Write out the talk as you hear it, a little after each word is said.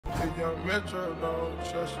Young Metro, don't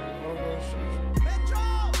trust you, no shit.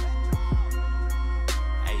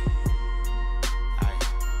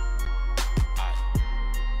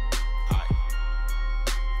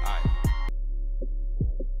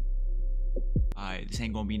 This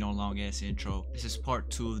ain't gonna be no long ass intro. This is part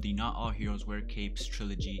 2 of the Not All Heroes Wear Capes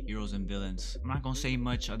trilogy, Heroes and Villains. I'm not gonna say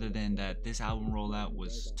much other than that this album rollout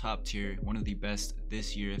was top tier, one of the best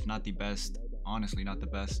this year, if not the best. Honestly, not the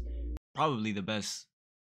best, probably the best.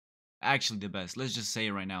 Actually the best. Let's just say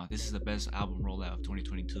it right now. This is the best album rollout of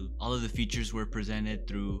 2022. All of the features were presented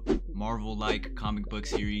through Marvel-like comic book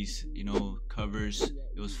series, you know, covers.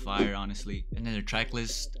 It was fire, honestly. And then the track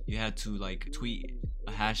list, you had to like tweet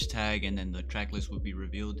a hashtag and then the track list would be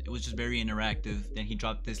revealed. It was just very interactive. Then he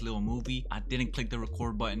dropped this little movie. I didn't click the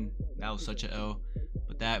record button. That was such a L.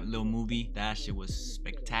 But that little movie, that shit was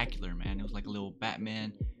spectacular, man. It was like a little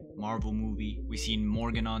Batman Marvel movie. We seen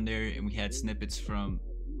Morgan on there and we had snippets from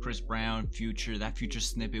Chris Brown, Future. That Future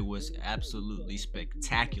snippet was absolutely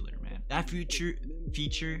spectacular, man. That Future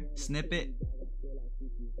snippet,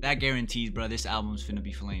 that guarantees, bro, this album's finna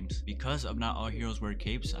be flames. Because of Not All Heroes Wear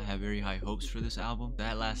Capes, I have very high hopes for this album.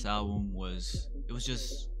 That last album was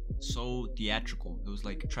just so theatrical. It was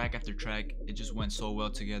like track after track. It just went so well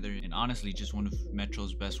together, and honestly, just one of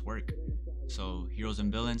Metro's best work. So Heroes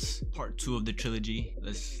and Villains, part 2 of the trilogy.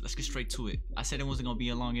 Let's get straight to it. I said it wasn't gonna be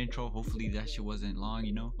a long intro. Hopefully that shit wasn't long,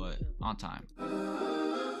 you know, but on time.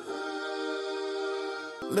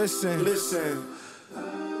 Listen.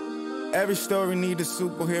 Every story needs a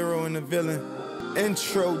superhero and a villain.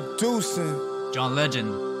 Introducing John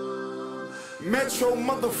Legend. Metro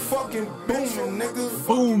motherfucking Boomin, nigga.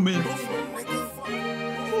 Boomin.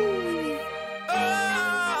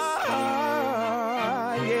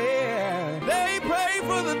 Yeah. They pray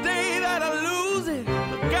for the day that I lose it,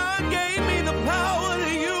 but God gave me the power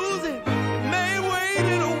to use it. May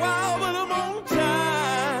waited a while, but I'm on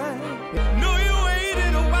time. Know you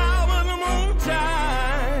waited a while, but I'm on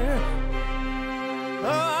time.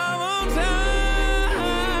 I'm on time.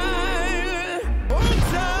 On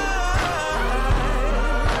time.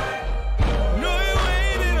 Know you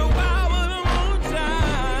waited a while, but I'm on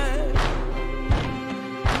time.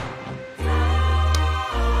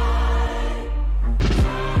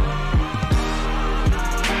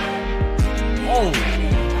 Oh,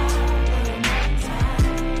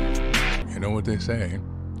 You know what they say?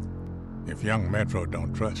 If young Metro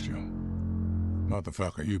don't trust you,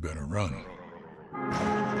 motherfucker, you better run.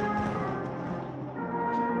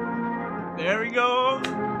 there we go.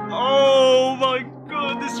 Oh my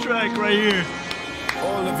god, this track right here.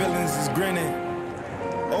 All the villains is grinning.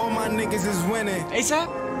 All my niggas is winning. ASAP?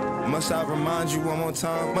 Must I remind you one more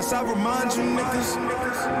time? Must I remind you niggas?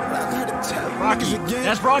 I gotta tell you Rocky. niggas again.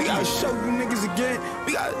 That's Rocky. We gotta show you niggas again.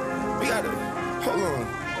 We gotta, hold on.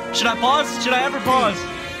 Should I pause? Should I ever pause?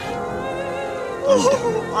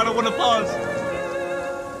 I don't want to pause.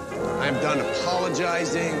 I am done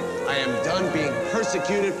apologizing. I am done being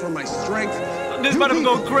persecuted for my strength. This about to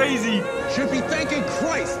go crazy. Should be thanking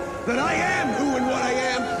Christ that I am who and what I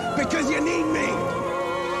am because you need me.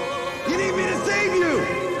 You need me to save you.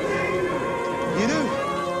 You do.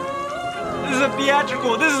 This is a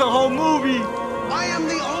theatrical. This is a whole movie. I am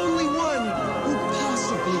the only one who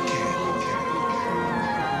possibly can.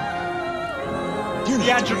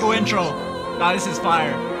 Theatrical intro. Nah, this is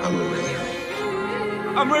fire. I'm ready.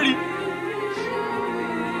 I'm ready.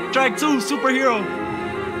 Track 2, Superhero.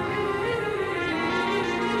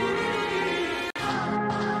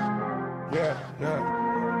 Yeah.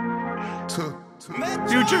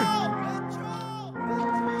 Future.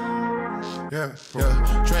 Yeah.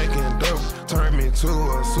 Drinking dope turned me to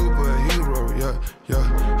a superhero. Yeah.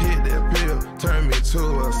 Hit that pill, turned me to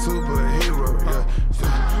a superhero. Yeah.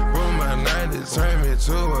 Roll my 90s, turned me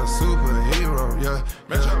to a superhero. Yeah.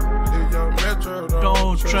 Metro,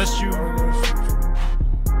 Don't trust you.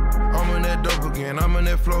 I'm on that dope again, I'm on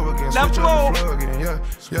that flow again. That Switch flow. up the flow again, yeah.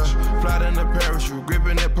 Fly in the parachute,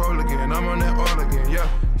 gripping that pole again. I'm on that all again, yeah.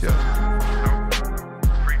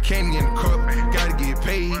 Candy in the cup, gotta get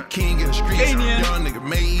paid. King in the streets, Canyon. young nigga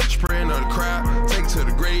made. Spraying on the crowd, take to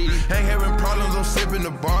the grave. Ain't having problems, I'm sipping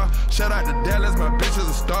the bar. Shout out to Dallas, my bitch is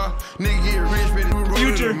a star. Nigga get rich, baby, we roll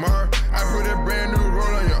Future. tomorrow. I put that brand new roll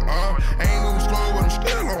on your arm. Ain't moving slow, but I'm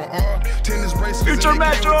still on R. Tennis bracelets, Future and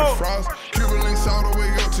they came Metro. with the frost. Cuban links all the way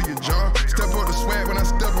up to your jaw. Step up the swag when I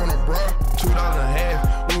step on a bra. $2 a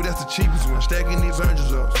half, ooh, that's the cheapest one. Stacking these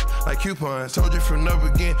oranges up like coupons. Told you from up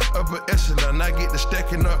again, upper echelon. I get the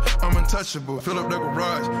stacking up, I'm untouchable. Fill up the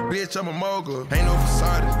garage, bitch, I'm a mogul. Ain't no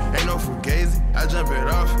facades, ain't no fugazi. I jump it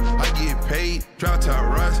off, I get paid. Drop top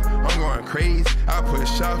rush, I'm going crazy. I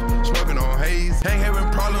push off, smoking on haze. Ain't having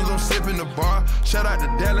problems, I'm sipping the bar. Shout out to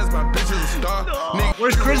Dallas, my bitch is a star. Nigga,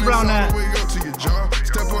 where's Chris Brown at? All the way up to your jaw.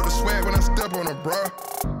 Step up the swag when I step on a bra.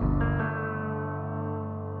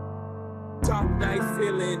 Top night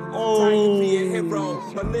feeling, time to be a hero,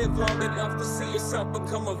 but live long enough to see yourself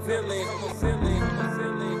become a villain.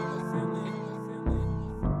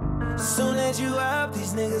 Soon as you up,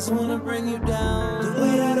 these niggas wanna bring you down. The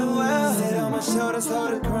weight of the world, head on my shoulders,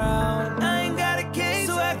 hold the crown. I ain't got a case,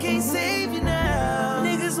 so I can't save you now.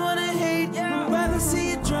 Niggas wanna hate you, rather see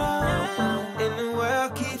you drown. And the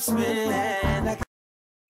world keeps spinning.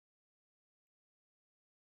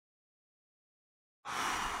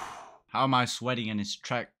 How am I sweating in his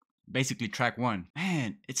track? Basically track 1.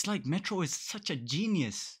 Man, it's like Metro is such a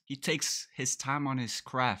genius. He takes his time on his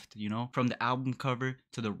craft, you know, from the album cover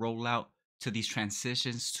to the rollout to these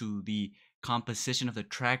transitions to the composition of the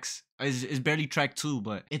tracks. It's barely track 2,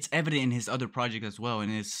 but it's evident in his other project as well,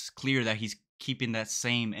 and it's clear that he's keeping that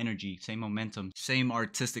same energy, same momentum, same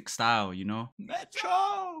artistic style, you know?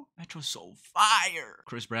 Metro's so fire.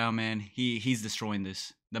 Chris Brown, man, he's destroying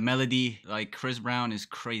this. The melody, like Chris Brown is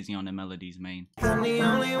crazy on the melodies, man. I'm the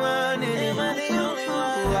only one, and am I the only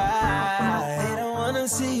one? They don't wanna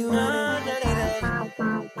see you on.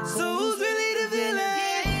 So who's really the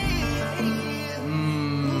villain?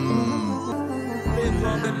 Live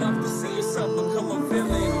long enough to see yourself become a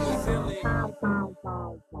villain.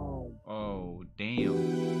 Oh,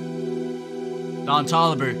 damn. Don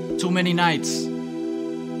Toliver, Too Many Nights.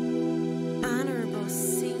 Honorable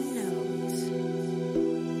C note.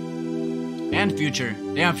 And Future.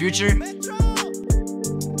 Damn, Future.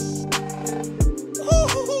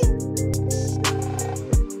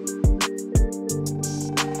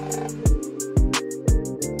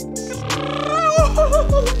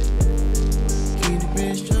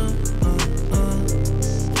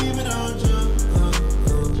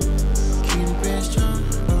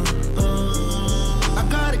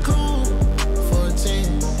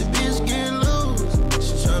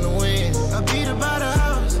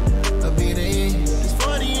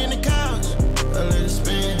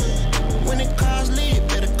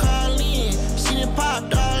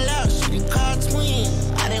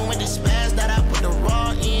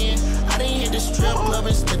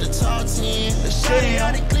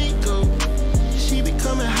 She be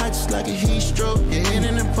coming hot just like a heat stroke. You're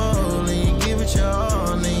hitting the pole and you give it your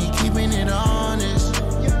all and you keeping it honest.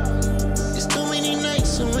 It's too many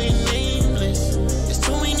nights and we're nameless. It's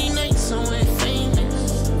too many nights and we're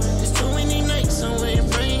famous. It's too many nights and we're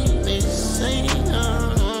brainless.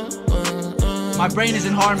 My brain is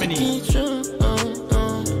in harmony.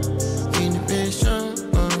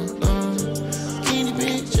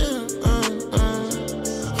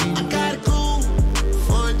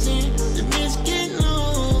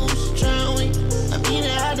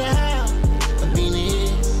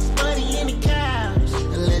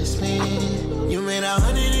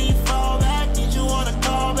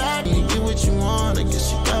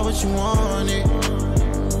 You want it.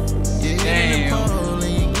 You're hitting the pole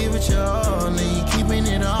and you give it your all and you keeping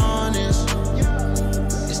it honest.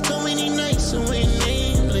 It's too many nights and we're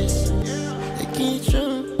nameless. They keep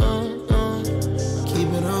you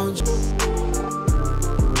keep it on.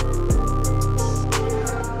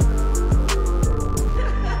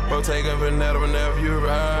 We'll take up another whenever you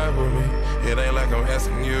ride with me. It ain't like I'm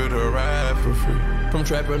asking you to ride for free. From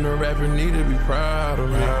trapping to rapping, need to be proud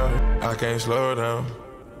of me. I can't slow down.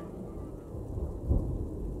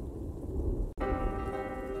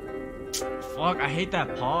 Fuck, I hate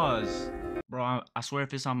that pause. Bro, I swear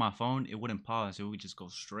if it's on my phone, it wouldn't pause. It would just go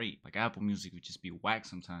straight. Like Apple Music would just be whack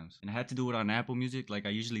sometimes. And I had to do it on Apple Music. Like I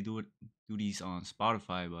usually do these on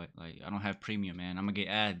Spotify, but like I don't have premium, man. I'm gonna get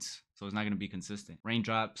ads, so it's not gonna be consistent.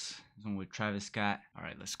 Raindrops, this one with Travis Scott. All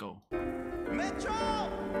right, let's go. Metro!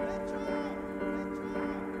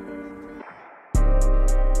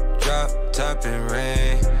 Drop, top, and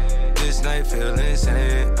rain. This night feel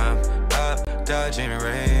insane. I'm out dodging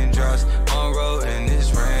raindrops on road in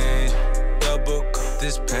this rain. Double cup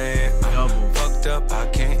this pain. I'm fucked up, I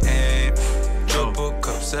can't aim. Triple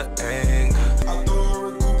cups of anger. I throw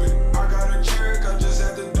a recoup. I got a trick, I just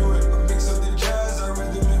had to do it. I mix up the jazz, I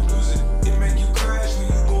rhythm and blues it. It make you crash when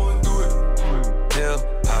you going through it. Pill,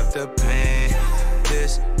 pop the pain.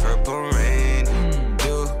 This purple rain.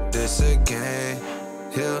 Do this again.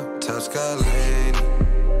 Hilltop skyline.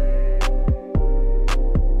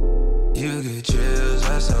 You get chills,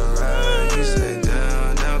 that's alright. You stay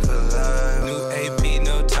down for life. New AP,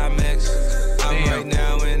 no Timex. I'm right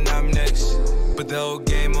now and I'm next. Put the whole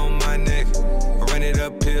game on my neck. I run it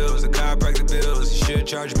up pills, the car break the bills. You should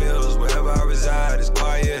charge bills. Wherever I reside, it's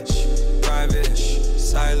quiet, private,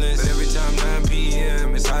 silence. But every time 9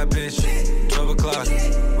 p.m., it's high side bitch. 12 o'clock,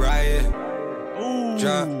 riot.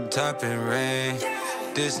 Drop top and rain.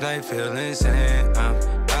 This night feel insane. I'm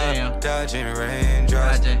out dodging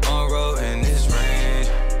raindrops. On road in this range.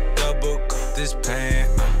 Double cup this pain.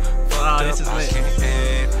 Wow, this is lit.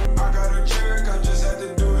 I got a jerk, I just had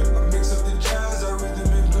to do it. I mix up the jazz, I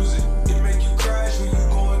rhythm and blues it. It make you crash when you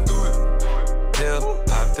going through it. Pill,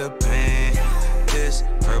 pop the pain. This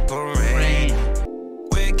purple rain.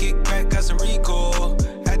 Where kick back, got some recall.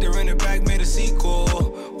 Had to run it back, made a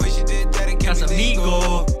sequel. Way she did that, it kept me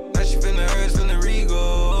legal. Now she feeling hers, feeling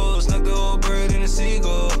regal. Snuck the old bird in a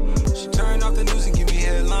seagull. She turned off the news and give me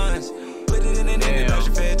headlines. Put it in the net, that's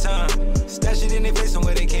your fair time. Stash it in their face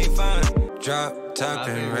somewhere they can't find. Drop top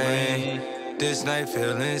and rain. This night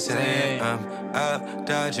feel insane. I'm out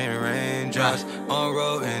dodging raindrops. On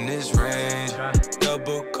road in this range.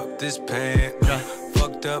 Double cup this pain.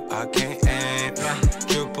 Fucked up, I can't aim.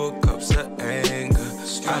 Triple cups of anger.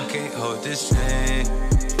 I can't hold this thing.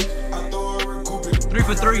 3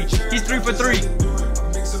 for 3. He's 3 for 3.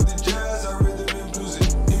 Mix up the jazz, I rhythm and blues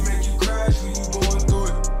it. It make you crash when you going through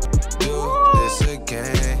it. Do this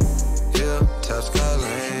again.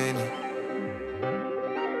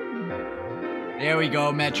 There we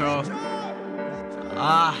go, Metro.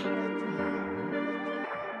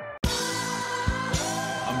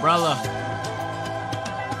 Umbrella.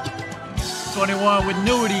 21 with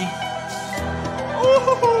Nudy.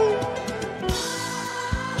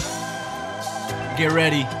 Get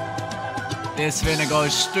ready. This finna go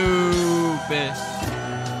stupid.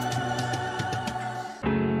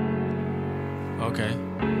 Okay.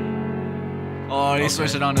 Oh, they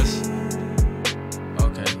switched it on us.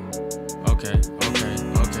 Okay.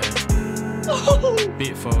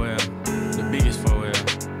 Big 4L. The biggest 4L.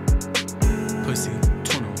 Pussy.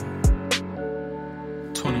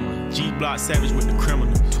 21. G-Block savage with the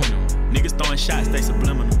criminal. 21. Niggas throwing shots, they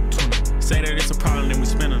subliminal. 21. Say that it's a problem, then we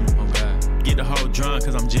spinning them. Oh God. Get the whole drunk,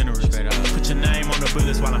 cause I'm generous. Put your name on the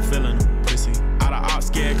bullets while I'm filling them. Pussy. All the ops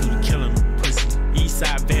scared cause we killing them. Pussy.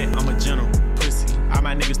 Eastside vet, I'm a general. Pussy. All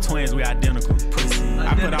my niggas twins, we identical. Pussy.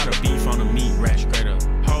 I put all the beef on the meat rack. Straight up.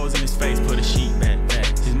 Holes in his face, put a sheet back.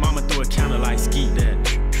 His mama threw a counter like skeet that.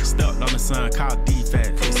 Stuck on the sun, called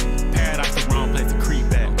D-Fat. Paradise the wrong place to creep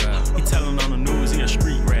back. He tellin' on the news, he a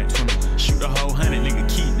street rat. Shoot the whole 100, nigga,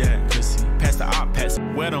 keep that. Pussy. Pass the op, pass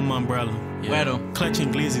wet 'em umbrella. Wet 'em.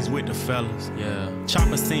 Clutching glizzies with the fellas.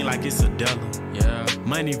 Chopper scene like it's a Della.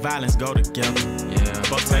 Money, violence go together.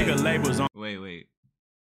 Bottega labels on. Wait.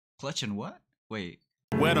 Clutching what? Wait.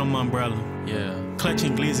 Wet 'em umbrella.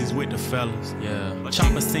 Clutching glizzies with the fellas.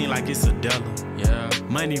 Chopper scene like it's a Della.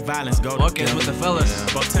 Money, violence go together. with the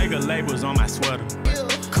fellas. Bottega labels on my sweater.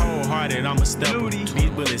 Cold hearted, I'm a stepper. These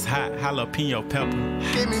bullets hot, jalapeno pepper.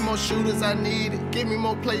 Give me more shooters, I need it. Give me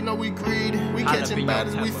more play, no, we greedy. We catching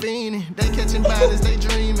bodies, we fiending. They catching bodies, they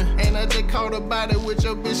dreaming. And I just caught a body with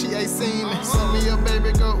your bitch, she ain't seen me. Send me a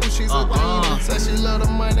baby girl, ooh, she's a demon. Said she love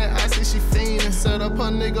the money, I see she fiending. Set up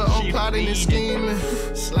her nigga on plotting and scheming.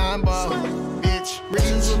 Slime ball, bitch. Rich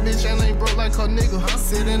as a bitch and ain't broke like her nigga.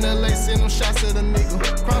 Sit in LA, send them shots at a nigga.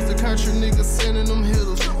 Cross the country, nigga, sending them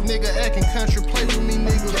hitters. Nigga acting country, play with me,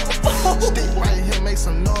 nigga. Stick right here, make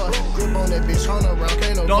some noise. Grip on that bitch, on around,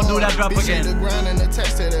 can't no Don't do that drop bitch again. Hit the ground and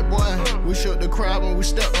attached to that boy. We shook the crowd when we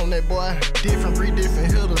stepped on that boy. Different breed,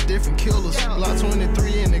 different hitters, different killers. Block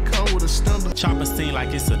 23 and it come with a stumble. Chopper scene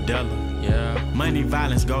like it's a Della. Money,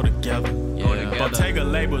 violence go together. Bottega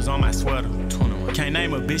labels on my sweater. 21. Can't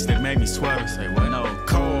name a bitch that made me sweater. Say what? No.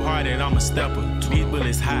 Cold hearted, I'm a stepper. These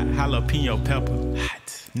bullets hot, jalapeno pepper. Hot.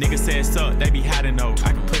 Niggas say it's up, they be hiding though.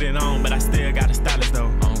 I can put it on, but I still got a stylist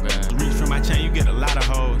though. Reach from my chain, you get a lot of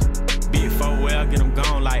hoes. Big 4L, get them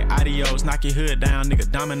gone like adios. Knock your hood down, nigga,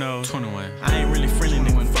 dominoes. 21. I ain't really friendly,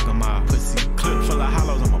 nigga, fuck 'em all. Pussy. Clip full of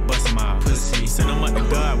hollows, I'ma bust 'em all. Pussy. Send 'em up to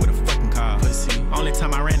God with a fucking car. Pussy. Only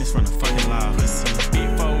time I ran is from the fucking law. Pussy. Big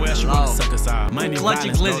 4L, she wanna suck us all. Money,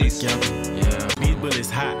 Clutching violence, glizzies. go together. These bullets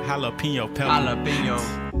hot, jalapeno pepper. Jalapeno.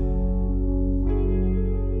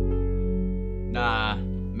 Nah,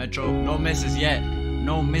 Metro, no misses yet.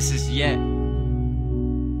 No misses yet.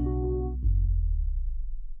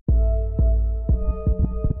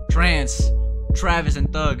 Trance, Travis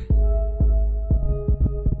and Thug.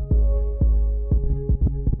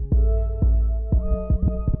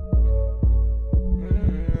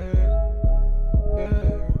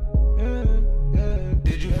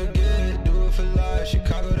 Did you forget? Do it for life.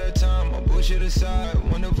 Chicago that time. My bullshit aside.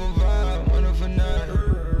 Wonderful vibe, wonderful night.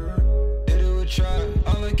 Did it with try.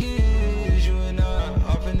 All I get is you and I.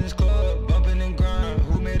 Off in this club, bumping and grind.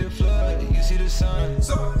 Who made it flood? You see the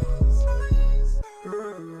signs.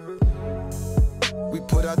 We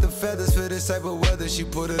put out the this type of weather. She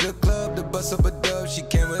put her the club to bust up a dub. She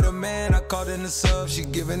came with a man, I called in the sub. She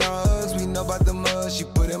giving her hugs, we know about the mud. She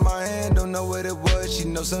put in my hand, don't know what it was. She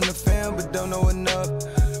knows something to fam, but don't know enough.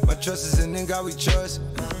 My trust is in God we trust.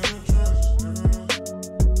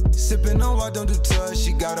 Sipping on water, don't do touch.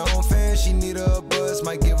 She got her own fan, she need her a buzz.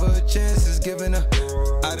 Might give her a chance, it's giving her.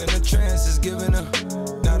 Out in a trance, it's giving her.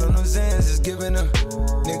 Not on those Zans, it's giving her.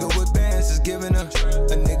 Nigga with bands, it's giving her.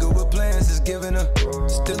 A nigga with plans, it's giving her.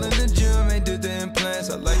 Still in the gym, ain't did the implants.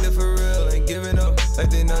 I like it for real, ain't giving up. Like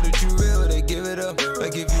they know that you real, they give it up.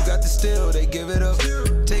 Like if you got the steal, they give it up.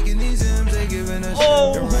 Taking these M's, they giving us.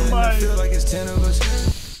 Oh my! I feel like it's 10 of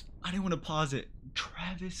us. I didn't want to pause it.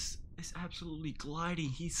 Travis is absolutely gliding.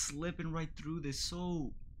 He's slipping right through this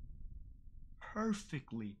so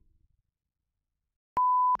perfectly.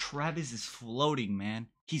 Travis is floating, man.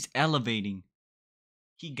 He's elevating.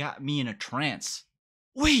 He got me in a trance.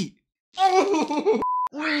 Wait! Oh!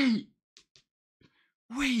 Wait!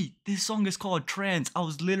 This song is called Trance. I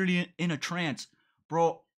was literally in a trance.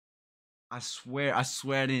 Bro, I swear I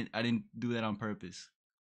didn't do that on purpose.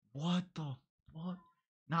 What the fuck?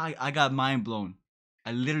 Nah, I got mind blown.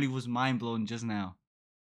 I literally was mind blown just now.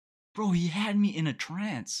 Bro, he had me in a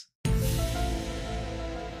trance.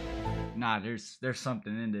 Nah, there's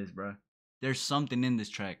something in this, bro. There's something in this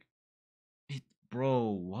track.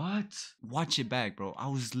 Bro, what? Watch it back, bro. I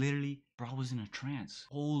was in a trance.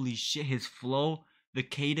 Holy shit, his flow, the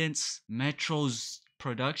cadence, Metro's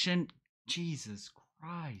production. Jesus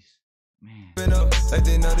Christ. Man. Like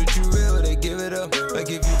they know that you real, they give it up. Like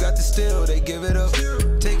if you got the steal, they give it up.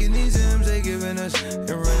 Taking these M's, they giving us. And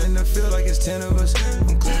running the field like it's 10 of us.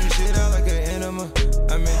 I'm cleaning shit out like an enema.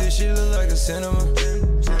 I made this shit look like a cinema.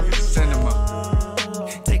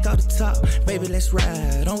 Take out the top, baby, let's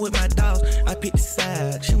ride. I'm with my dogs, I pick the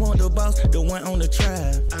side. She want the boss, the one on the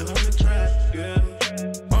track. I'm on the track, yeah.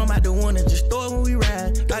 I'm out the one and just throw it when we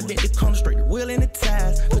ride. I bet the corner straight, the wheel in the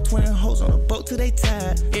ties. Put twin hoes on the boat till they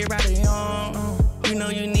tied. Everybody on, you know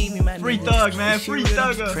you need me, my Free thug, man, free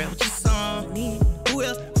thugger. Who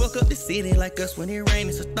else fuck up the city like us when it rain?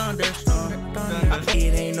 It's a thunderstorm.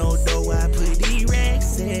 It ain't no dough, I put these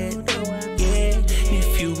racks in. Yeah,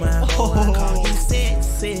 if you my hoe, I call you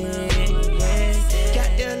sexy. Yeah, got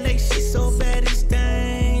the lace, she so bad it's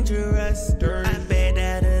dangerous. I bet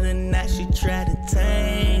out of the night she try to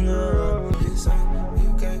tangle. You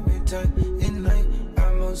got me tight in night.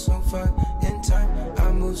 I move so far in time.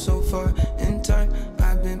 I move so far in time.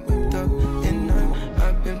 I've been whipped up in night.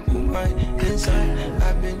 I've been with my inside.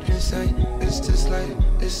 I've been inside. It's this life.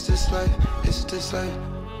 It's this life. It's this life.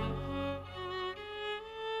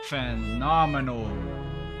 Phenomenal.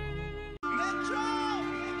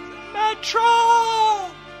 Metro!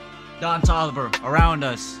 Don Toliver, around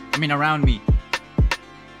us. I mean, around me.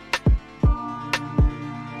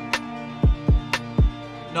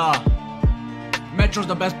 Nah. Metro's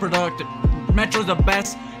the best product. Metro's the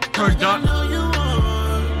best product.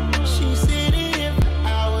 She said it for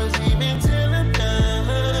hours, even till I'm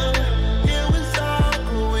done. It was all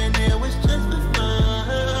cool and it was just for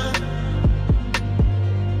fun.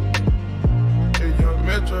 Hey, young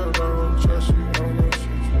Metro, don't trust you, don't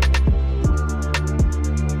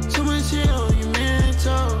Too much shit on you,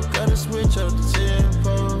 mental. Gotta switch up the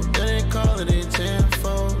tempo. They didn't call it a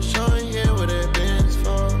tenfold. Showing here what that band's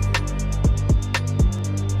for.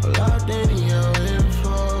 Locked in your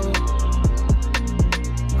info.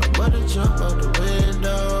 I'm about to jump out the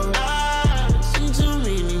window. I see too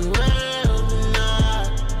many worlds and I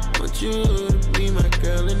want you to be my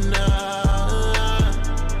girl and I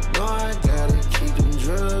know I gotta keep them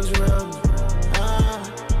drugs around. I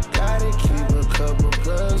gotta keep a couple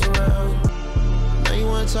plugs around. Now you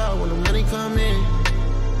wanna talk when the money come in.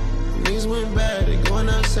 Niggas went bad, they going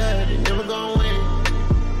outside, they never gon' win.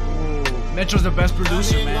 Metro's the best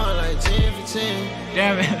producer, man. Like 10 for 10.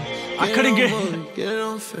 Damn it. I couldn't get it. Get it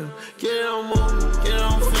on film. Get it on movie. Get it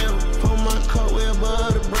on film. Pull my coat way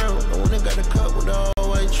above the brown. I wanna got the cup with the all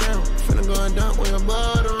white trim. Finna go and dunk way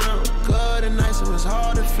above the round. Good and nice, it was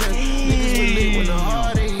hard to flip. Niggas were lit when the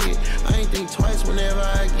hard they hit. I ain't think twice whenever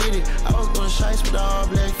I get it. I was going shice with the all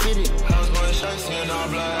black fitted. I was going shice in all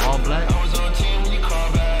black. All black? I was on 10 when you call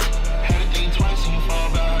back. Had to think twice and you fall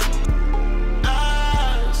back.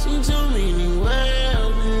 I seen too many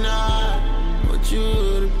worlds and I want you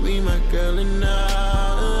to be my girl and I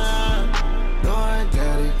know I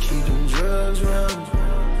gotta keep them drugs around.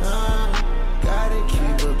 Gotta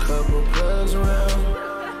keep a couple plugs around.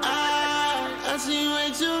 I see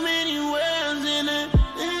way too many worlds in it.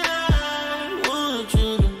 I want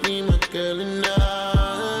you to be my girl and I.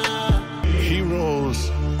 Heroes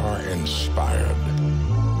are inspired,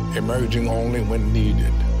 emerging only when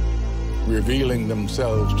needed, revealing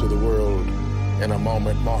themselves to the world in a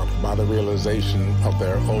moment marked by the realization of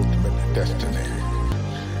their ultimate destiny.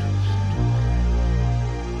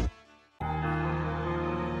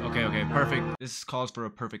 Okay, perfect. This calls for a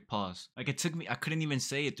perfect pause. Like, it took me, I couldn't even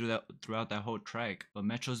say it throughout that whole track. But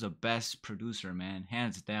Metro's the best producer, man.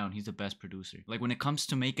 Hands down, he's the best producer. Like, when it comes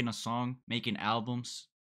to making a song, making albums,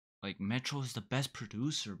 like, Metro is the best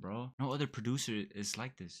producer, bro. No other producer is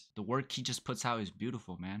like this. The work he just puts out is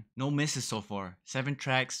beautiful, man. No misses so far. 7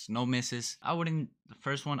 tracks, no misses. I wouldn't, the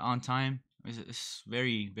first one, On Time, it's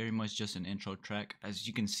very, very much just an intro track. As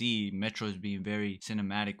you can see, Metro is being very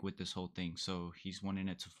cinematic with this whole thing. So he's wanting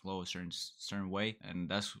it to flow a certain way. And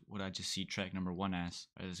that's what I just see track number 1 as.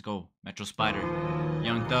 All right, let's go. Metro Spider,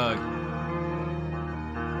 Young Thug.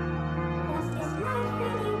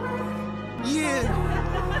 Yeah.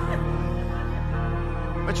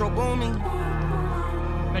 Metro Boomin.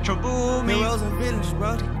 Metro Boomin. Heroes and villains,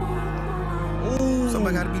 bro. Ooh.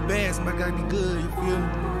 Somebody gotta be bad, somebody gotta be good, you feel me?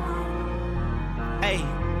 Hey,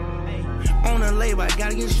 on the label, I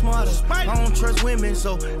gotta get smarter. I don't trust women,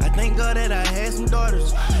 so I thank God that I had some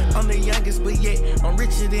daughters. I'm the youngest, but yet I'm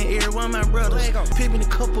richer than every one of my brothers. Pimping a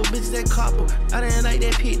couple bitches that copper. I didn't like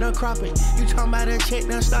that pit, no cropping. You talking about that check,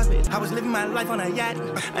 now stop it. I was living my life on a yacht.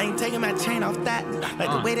 I ain't taking my chain off that.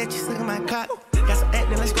 Like the way that you sucking my cock. Got some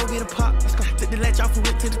acting, let's go get a pop. Let's go. Took the latch off and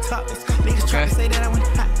went to the top. Niggas try to say that I went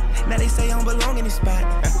hot. Now they say I don't belong in this spot.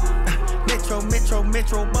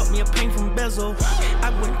 Metro, bought me a paint from Bezel. I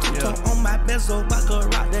went two-tone on my bezel, I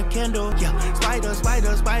could rock that candle. Yeah,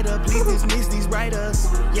 spider, please dismiss these writers.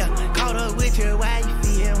 Yeah, caught up with your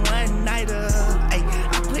wifey and one nighter. Ay,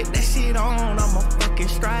 I put that shit on, I'm a fucking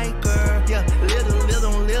striker. Yeah,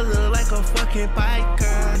 little like a fucking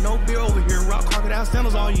biker. No beer over here, rock crocodile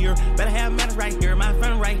sandals all year. Better have manners right here, my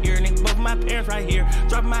friend right here, nigga, both of my parents right here.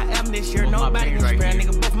 Dropping my album this year, nobody can spare,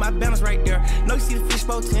 nigga, both of my banners right there. No, you see the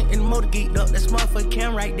fishbowl tent and the motor geeked up, that's motherfucking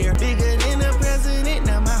cam right there. Bigger than the president,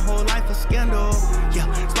 now my whole life a scandal.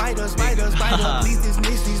 Yeah, spider, please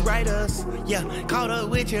dismiss these writers. Yeah, caught up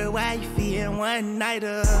with your wifey and one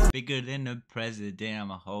nighter. Bigger than the president, I'm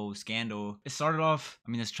a whole scandal. It started off,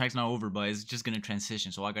 I mean, this track's not over, but it's just gonna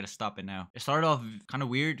transition, so I gotta stop it now. It started off kind of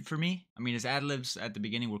weird for me. I mean, his ad-libs at the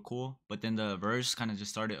beginning were cool, but then the verse kind of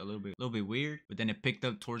just started a little bit weird, but then it picked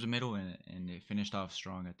up towards the middle and it finished off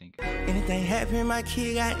strong, I think. Anything happen, my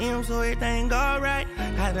kid got M, so everything alright.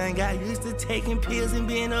 I done got used to taking pills and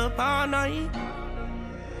being up all night.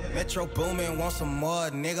 Metro Boomin, want some more,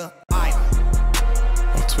 nigga.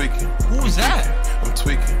 I'm tweaking. Who was that? I'm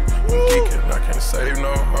tweaking. I'm geeking. I can't save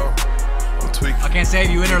no hoe. I'm tweaking. I can't save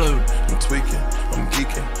you, interlude. I'm tweaking. I'm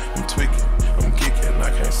geeking. I'm tweaking. I'm geeking. I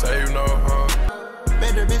can't save no hoe.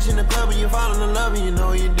 Better bitch in the club when you fall in love and you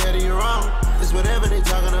know you're dead or you're wrong. It's whatever they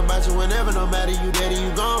talking about you whenever, no matter you dead or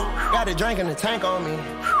you gone. Got a drink in the tank on me.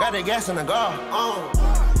 Got the gas in the car.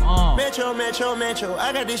 Metro,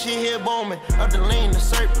 I got this shit here booming. Up the lean, the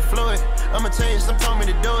syrup, the fluid. I'ma tell you, some told me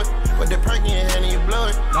to do it. With the perk in your hand and you blow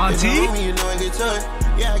it. If you move me, you know it, get to it.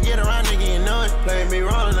 Yeah, I get around, nigga, you know it. Play me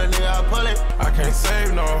rolling, a nigga, I'll pull it. I can't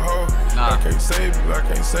save no hoe. I can't save you, I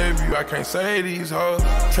can't save you. I can't save these hoes.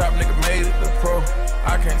 Trap nigga made it the pro.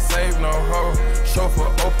 I can't save no hoe. Chauffeur,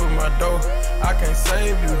 open my door. I can't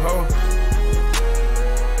save you, hoe.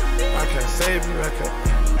 I can't save you, I can't.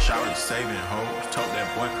 Shout it saving hoes, told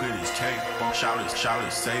that boy put his cake. Shout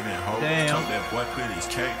it saving hoes, told that boy put his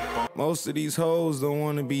cake. Most of these hoes don't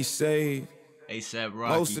wanna be saved. A$AP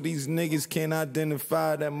Rocky. Most of these niggas can't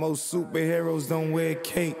identify that most superheroes don't wear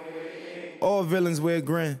cape. All villains wear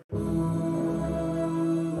grin.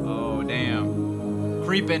 Oh damn.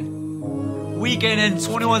 Creepin'. Weeknd and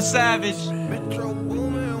 21 Savage. Is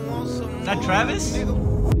that Travis?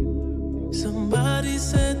 Somebody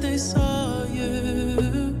said they saw you.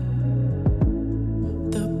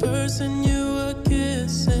 The person you were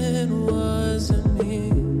kissing wasn't me.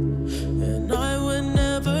 And I would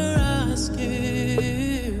never ask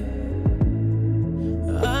you.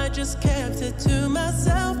 I just kept it to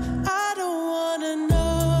myself. I don't wanna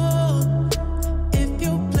know if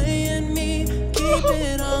you're playing me. Keep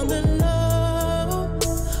it on the low,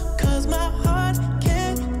 'cause my heart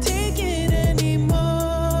can't take it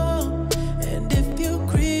anymore. And if you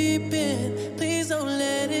creeping, please don't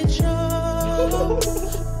let it show.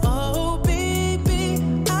 Oh baby,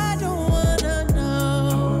 I don't wanna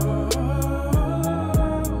know.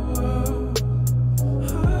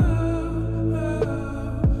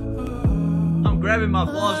 I'm grabbing my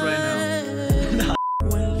balls right now.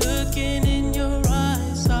 When looking in your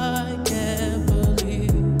eyes, I can't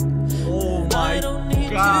believe. Oh my I don't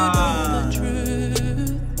need God. to know the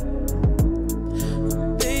truth.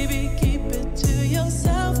 Baby, keep it to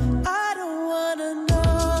yourself. I don't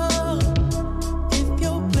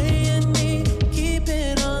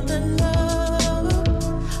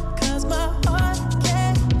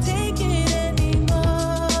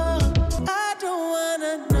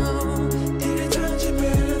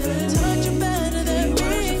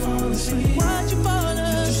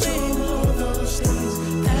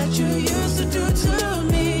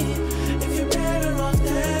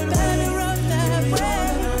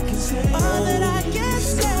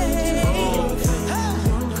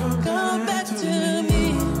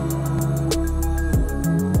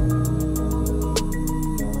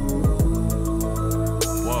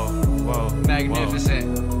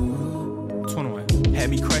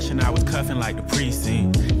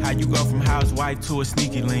house white to a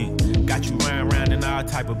sneaky link. Got you running around in all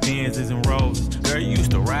type of Benzes and Rolls. Girl, you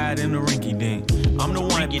used to ride in the rinky dink. I'm the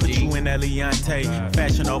one put you in that Leontay.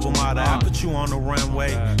 Fashion over model, I put you on the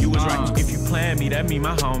runway. You was right, if you plan me, that mean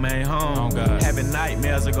my home ain't home. Having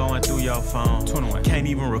nightmares are going through your phone. Can't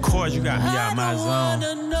even record, you got me out my zone.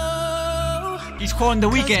 He's quoting the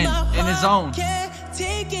Weeknd in his zone.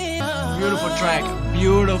 Beautiful track,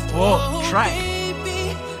 beautiful track.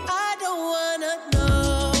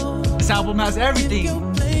 This album has everything.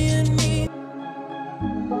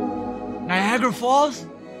 Niagara Falls?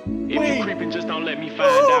 If you creeping, just don't let me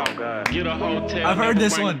find out. Get a hotel. I've heard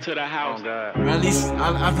this one. To the house. Or at least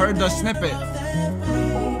I've heard the snippet.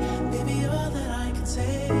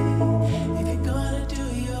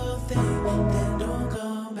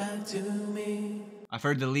 I've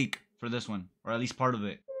heard the leak for this one, or at least part of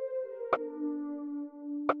it.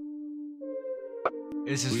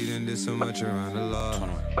 This is. We done did so much around the law.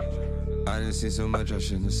 I didn't see so much I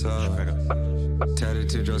shouldn't have saw. Tatted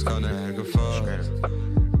teardrops called Niagara Falls.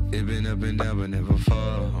 It been up and down but never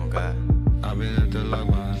fall. I've been at the lock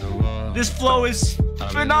behind the wall. This flow is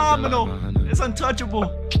phenomenal. It's untouchable.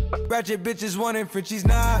 Ratchet bitches wanting Frenchies,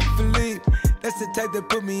 not Philippe. That's the type that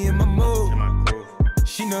put me in my mood.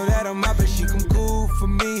 She know that I'm out, but she come cool for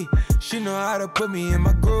me. She know how to put me in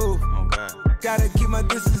my groove. Gotta keep my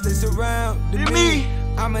distance, they surround me.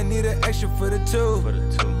 I'ma need an extra for the two.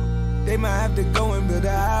 They might have to go and build a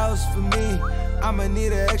house for me. I'ma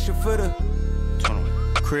need an extra for the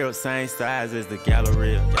crib, same size as the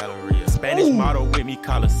Galleria. Spanish model with me,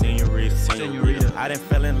 call her Senorita. I done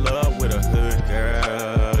fell in love with a hood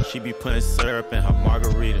girl. She be putting syrup in her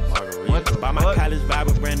margarita. Buy my college vibe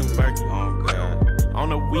a brand new Birkin. On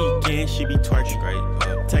the weekend, she be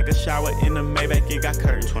twerking. Take a shower in the Maybach, it got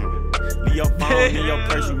curtains. Leave your phone in your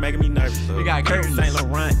purse, you making me nervous. You got curtains. Saint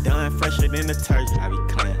Laurent done fresher than detergent. I be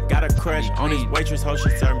clean. Got a crush on this waitress, hoe she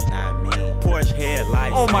serve me. Porsche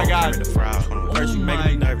headlights. Oh my God. First, you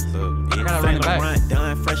making me nervous. Saint Laurent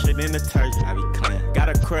done fresher than detergent. I be clean. Got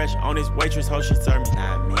a crush on this waitress, hoe she serve me.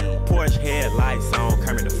 Porsche headlights on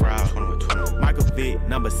Kermit the Frog. Michael Vick,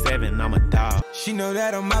 number 7, I'm a dog. She know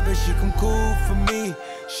that I'm out, but she come cool for me.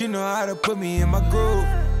 She know how to put me in my groove.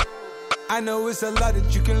 I know it's a lot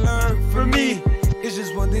that you can learn from me. It's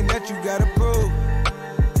just one thing that you gotta prove.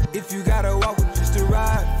 If you gotta walk with just a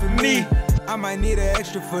ride for me, I might need an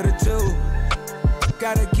extra for the two.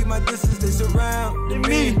 Gotta keep my distance, they surround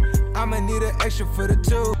me. I'ma need an extra for the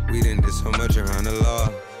two. We done did so much around the law.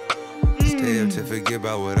 Stay up to forget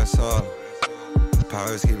about what I saw.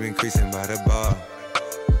 Powers keep increasing by the bar.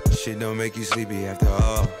 Shit don't make you sleepy after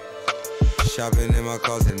all. Shopping in my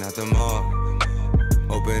closet, not the mall.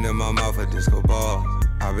 Opening my mouth a disco ball.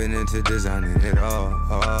 I've been into designing it all.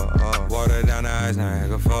 Water down the eyes,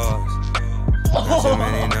 Niagara Falls. Got too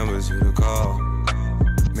many numbers you to call.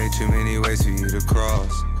 Made too many ways for you to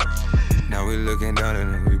cross. Now we looking down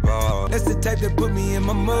and we ball. That's the type that put me in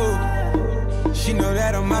my mood. She know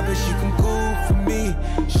that I'm out, but she come cool for me.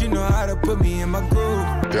 She know how to put me in my groove.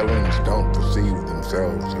 Villains don't perceive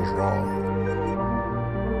themselves as wrong.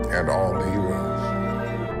 And all the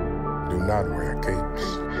heroes do not wear capes.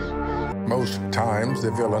 Most times,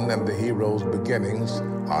 the villain and the hero's beginnings,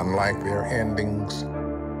 unlike their endings,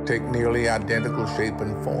 take nearly identical shape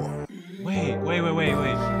and form. Wait.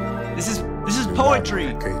 This is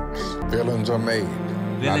poetry. Capes. Villains are made.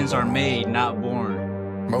 Villains are made, not born.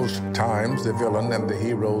 Most times, the villain and the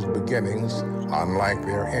hero's beginnings, unlike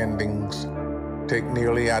their endings, take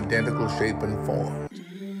nearly identical shape and form.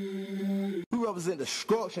 We represent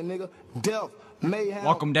destruction, nigga. Death, mayhem.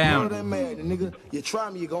 Walk 'em down. Mad, nigga. You try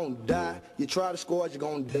me, you're gonna die. You try to score, you're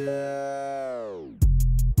gonna die.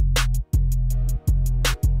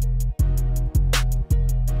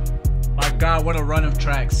 My God, what a run of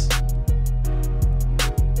tracks.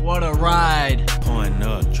 What a ride. Pouring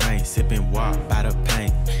up, drink, sipping walk by the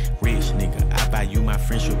paint. Rich nigga, I buy you my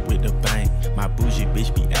friendship with the bank. My bougie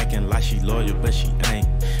bitch be acting like she loyal, but she ain't.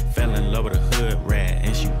 Fell in love with a hood rat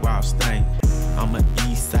and she wild stank. I'm a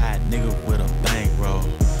east side nigga with a bankroll.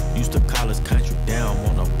 Used to call us country, they don't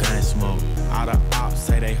want no gun smoke. All the ops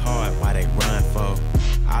say they hard, why they run for?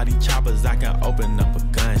 All these choppers, I can open up a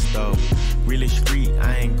gun store. Really street,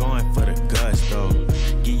 I ain't going for the gusto.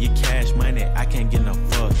 Give you cash money, I can't get no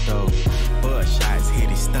fuck though. Bud shots hit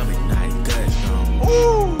his stomach, not his guts gone.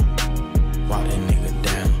 Ooh! Walk that nigga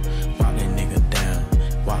down, walk that nigga down,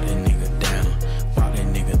 walk that nigga down, walk that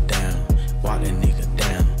nigga down, walk that nigga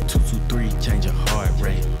down. 223, change your heart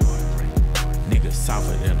rate. Nigga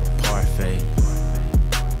softer than a parfait.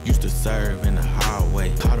 Used to serve in the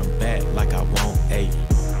hallway, caught him back like I won't 8.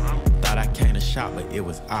 Thought I came to shop, but it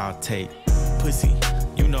was all take. Pussy,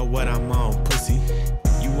 you know know what I'm on, pussy.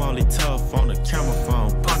 You only tough on the camera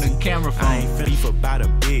phone, pussy. On the camera phone. I ain't beef about a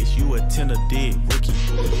bitch, you a tender dick rookie.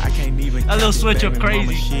 I can't even. A little switch up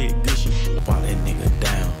crazy. Shit, walk that nigga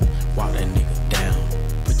down, walk that nigga down.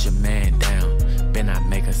 Put your man down, then I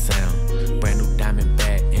make a sound. Brand new diamond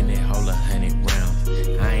bag in it, hold 100 rounds.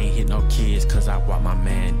 I ain't hit no kids cause I walk my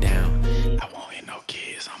man down. I won't hit no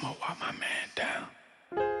kids, I'ma walk my man down.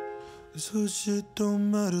 This whole shit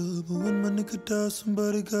don't matter, but when my nigga died,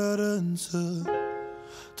 somebody gotta answer.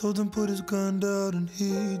 Told him put his gun down and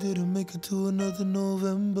he didn't make it to another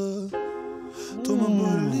November. Told my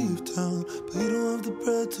boy to leave town, but he don't have the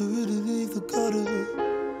bread to really leave the gutter.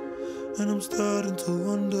 And I'm starting to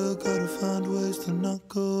wonder, gotta find ways to not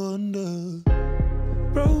go under.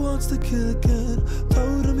 Bro wants to kill again,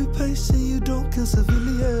 told him be patient, you don't kill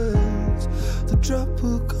civilians. The drop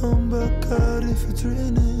will come back out if it's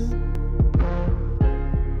raining.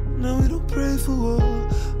 Now we don't pray for war,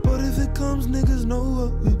 but if it comes, niggas know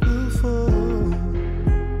what we built for.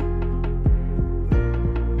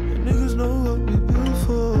 Niggas know what we built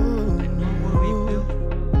for.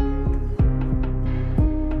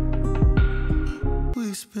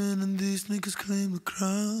 We spin and these niggas claim the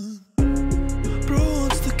crown. Bro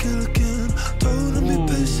wants to kill again, told him be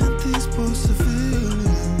patient, these poor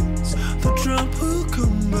civilians. The trap will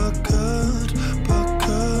come back out,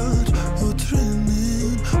 or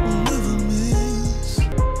training will never miss.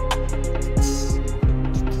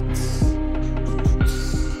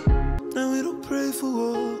 Now we don't pray for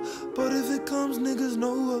war, but if it comes, niggas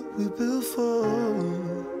know what we built for.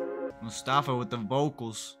 Mustafa with the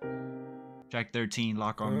vocals. Track 13,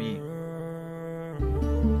 Lock on Me.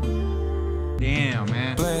 Damn,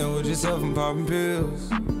 man. Playing with yourself and popping pills.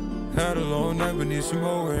 Had a long night, but need some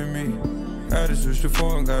more in me. Had to switch the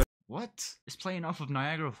phone, got. What? It's playing off of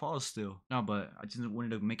Niagara Falls still. No, but I just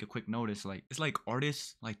wanted to make a quick notice. Like, it's like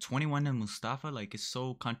artists like 21 and Mustafa, like, it's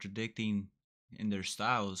so contradicting in their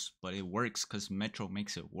styles, but it works because Metro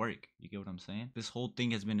makes it work. You get what I'm saying? This whole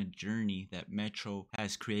thing has been a journey that Metro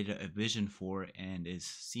has created a vision for and is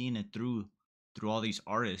seeing it through all these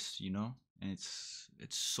artists, you know? And it's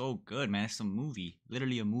so good, man. It's a movie,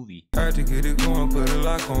 literally a movie. Had to get it going, put a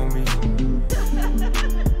lock on me.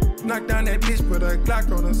 Knock down that bitch, put a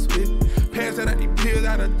Glock on her spit. Pass out the pills,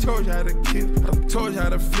 I done told you how to kill. I done told you how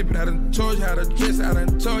to flip it, I done told you how to dress, I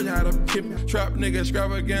done told you how to pimp it. Trap nigga,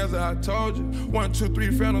 extravaganza, I told you. 1, 2,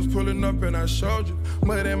 3 phantoms pulling up and I showed you.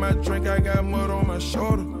 Mud in my drink, I got mud on my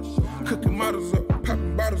shoulder. Cooking models up,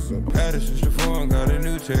 popping bottles up. Had to switch the phone, got a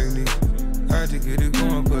new technique. Had to get it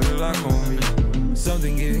going, put a lock on me.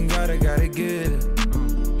 Something getting gotta get.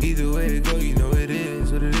 Either way it go, you know it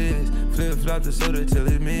is what it is. Flip flop the soda till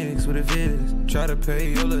it mix what it is. Try to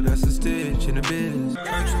pay Yola, that's a stitch in the biz.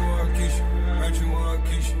 Hurt you want Keisha, hurt you want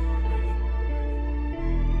Keisha.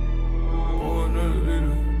 Oh, another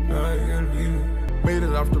leader, now I gotta leave it. Made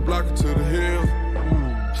it off the block to the hill.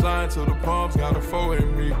 Sliding to the palms, got a 4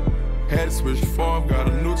 in me. Had to switch the form, got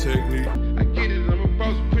a new technique. I get it, I'm a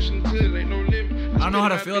boss, pushing till ain't no limit. I don't know how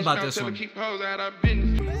to feel about this one.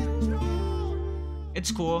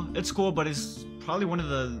 It's cool, but it's probably one of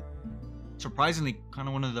the, surprisingly, kind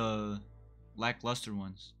of one of the lackluster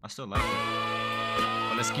ones. I still like it,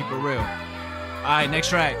 but let's keep it real. Alright, next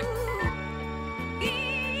track.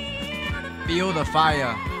 Feel the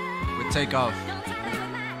Fire with Takeoff.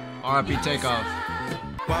 R.I.P. Takeoff.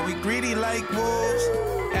 Why we greedy like wolves,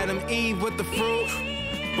 Adam Eve with the fruit.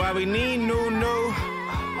 Why we need new,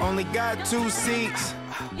 only got 2 seats.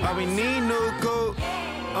 Why we need new coat,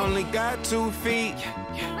 only got 2 feet.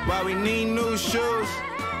 Why we need new shoes,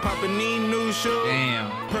 Papa need new shoes. Damn.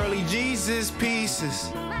 Pearly Jesus pieces,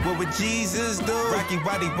 what would Jesus do? Rocky,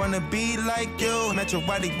 why they wanna be like you? Metro,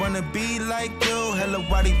 why they wanna be like you? Hello,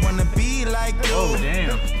 why they wanna be like you? Oh,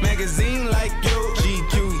 damn. Magazine like you,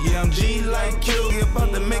 GQ, yeah, I'm G like you. We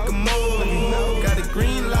about to make a move, got a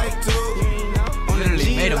green light too.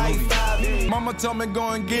 Literally made a movie. Mama told me go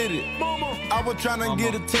and get it. I was trying to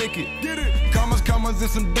get a ticket. Commas,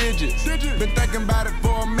 and some digits. Been thinking about it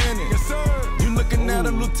for a minute. Yes, sir. You looking at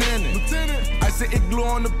a lieutenant. I said it glue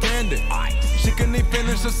on the pendant. She couldn't even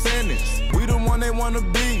finish a sentence. We the one they wanna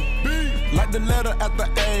be. Like the letter at the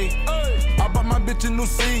A. I bought my bitch a new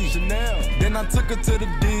C. Chanel. Then I took her to the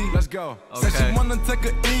D. Let's go. Okay. Said she wanna take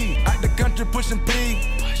a E. Out the country pushing P.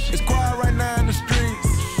 It's quiet right now in the streets.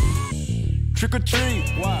 Trick or treat.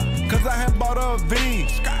 Why? Cause I had bought her a V.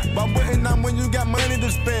 But waiting on when you got money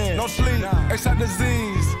to spend. No sleep, extra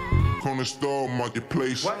disease. Corner store,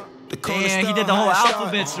 marketplace. Damn, he did the whole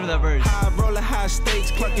alphabets through that verse. High roller, high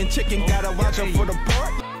stakes, clucking chicken, gotta watch out for the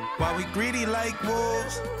pork. Why we greedy like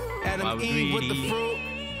wolves? Adam Eve with the fruit.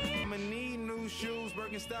 I'ma need new shoes,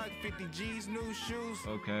 Birkenstock, 50 G's, new shoes.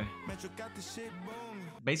 Okay. Metro got the shit booming.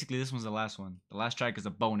 Basically, this one's the last one. The last track is a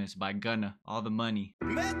bonus by Gunna. All the money.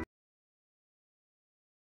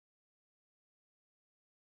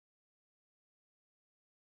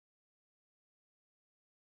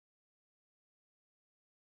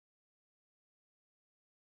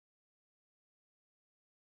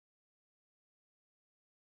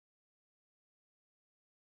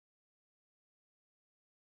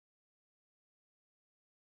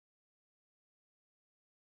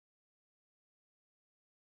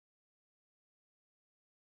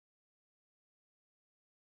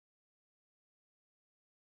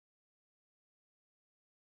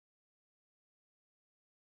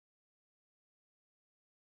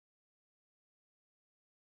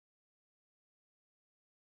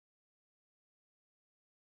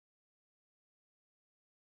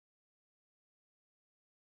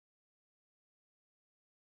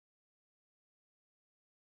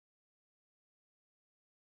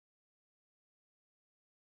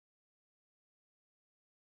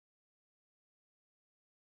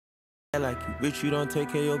 Like you, bitch, you don't take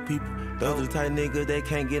care of your people. Those are the type niggas that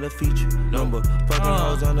can't get a feature. Number fucking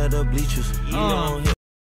hoes under the bleachers. You don't hit.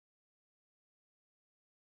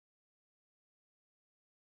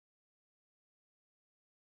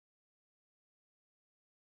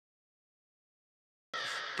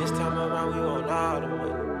 This time around we want all the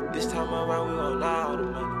money. This time around we want all the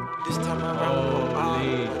money. This time around we want all the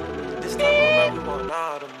money. This time around we want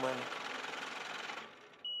all the money.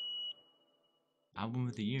 Album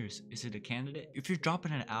of the years. Is it a candidate? If you're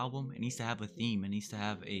dropping an album, it needs to have a theme. It needs to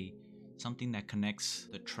have something that connects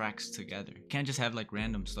the tracks together. You can't just have like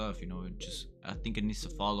random stuff, you know. I think it needs to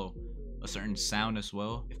follow a certain sound as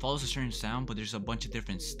well. It follows a certain sound, but there's a bunch of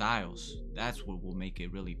different styles. That's what will make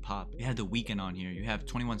it really pop. You have The Weeknd on here. You have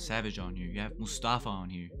 21 Savage on here. You have Mustafa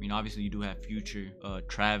on here. I mean, obviously you do have Future,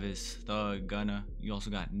 Travis, Thug, Gunna. You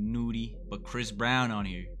also got Nudy, but Chris Brown on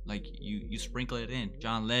here. Like you sprinkle it in.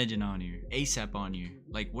 John Legend on here. ASAP on here.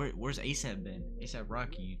 Like where's ASAP been? ASAP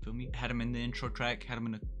Rocky, you feel me? Had him in the intro track. Had him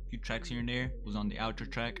in a few tracks here and there. Was on the outro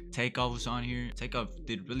track. Takeoff was on here. Takeoff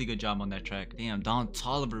did a really good job on that track. Damn,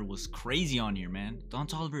 Toliver was crazy on here, man.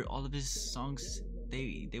 Toliver, all of his songs,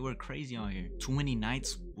 they were crazy on here. Too Many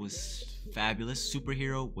Nights was fabulous.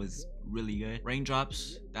 Superhero was really good.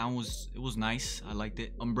 Raindrops, it was nice. I liked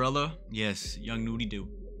it. Umbrella, yes, Young Nudy did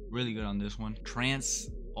really good on this one. Trance,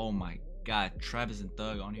 oh my god, Travis and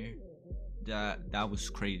Thug on here. That was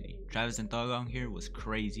crazy. Travis and Thug on here was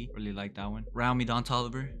crazy. Really like that one. Round Me,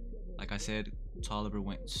 Toliver. Like I said, Toliver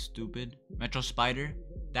went stupid. Metro Spider,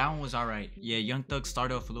 that one was alright. Yeah, Young Thug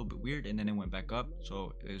started off a little bit weird and then it went back up,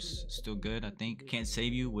 so it was still good, I think. Can't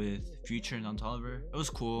Save You with Future and Toliver, it was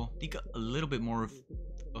cool. I think a little bit more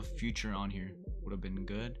of Future on here would have been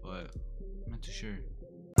good, but I'm not too sure.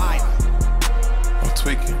 I'm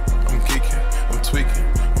tweaking, I'm geeking, I'm tweaking,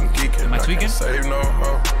 I'm geeking. Am I tweaking? Save no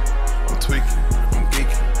hoe. I'm tweaking, I'm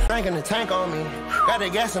geeking. Cranking the tank on me, got the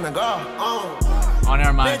gas in the car. Oh,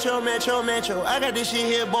 never mind. Metro, I got this shit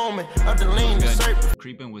here booming. Up the lean, the surf.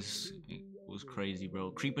 Creepin' was crazy,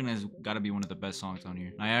 bro. Creepin' has gotta be one of the best songs on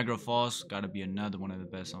here. Niagara Falls gotta be another one of the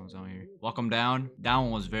best songs on here. Welcome Down, that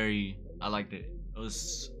one was I liked it. It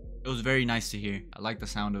was very nice to hear. I like the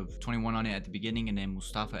sound of 21 on it at the beginning and then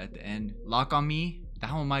Mustafa at the end. Lock on Me,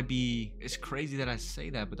 that one might be, it's crazy that I say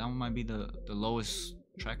that, but that one might be the lowest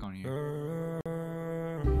track on here.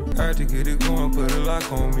 Had to get it going, put a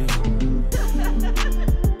lock on me.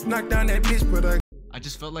 Knock down that bitch, but I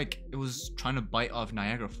just felt like it was trying to bite off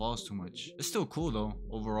Niagara Falls too much. It's still cool though.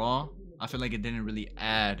 Overall, I feel like it didn't really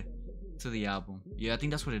add to the album. Yeah, I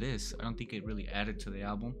think that's what it is. I don't think it really added to the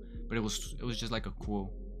album, but it was just like a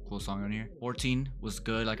cool song on here. 14 was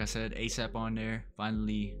good, like I said. ASAP on there.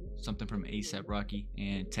 Finally, something from ASAP Rocky,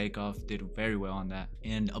 and Takeoff did very well on that.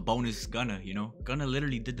 And a bonus Gunna, you know. Gunna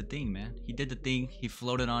literally did the thing, man. He did the thing. He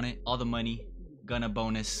floated on it. All the money. Gunna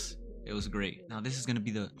bonus. It was great. Now this is gonna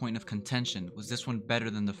be the point of contention. Was this one better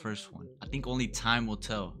than the first one? I think only time will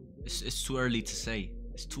tell. It's too early to say.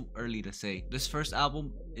 It's too early to say. This first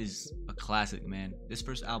album is a classic, man. This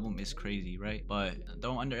first album is crazy, right? But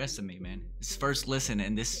don't underestimate, man. It's first listen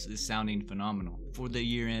and this is sounding phenomenal. For the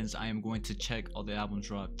year ends, I am going to check all the albums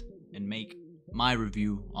dropped and make my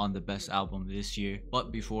review on the best album this year.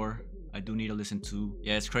 But before, I do need to listen to,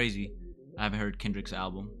 yeah, it's crazy, I haven't heard Kendrick's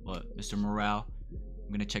album, but Mr. Morale,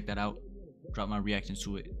 I'm gonna check that out, drop my reactions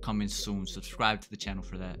to it, coming soon. Subscribe to the channel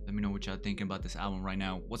for that. Let me know what y'all thinking about this album right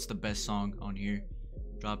now. What's the best song on here?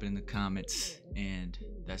 Drop it in the comments. And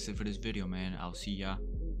that's it for this video, man. I'll see y'all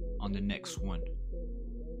on the next one.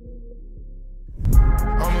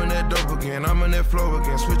 I'm in that double again. I'm on that flow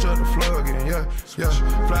again. Switch up the flow again. Yeah,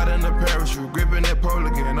 yeah. Fly down the parachute, gripping that pole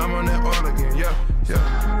again. I'm on that all again. Yeah,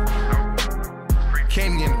 yeah.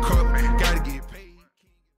 Candy in the cup, gotta get.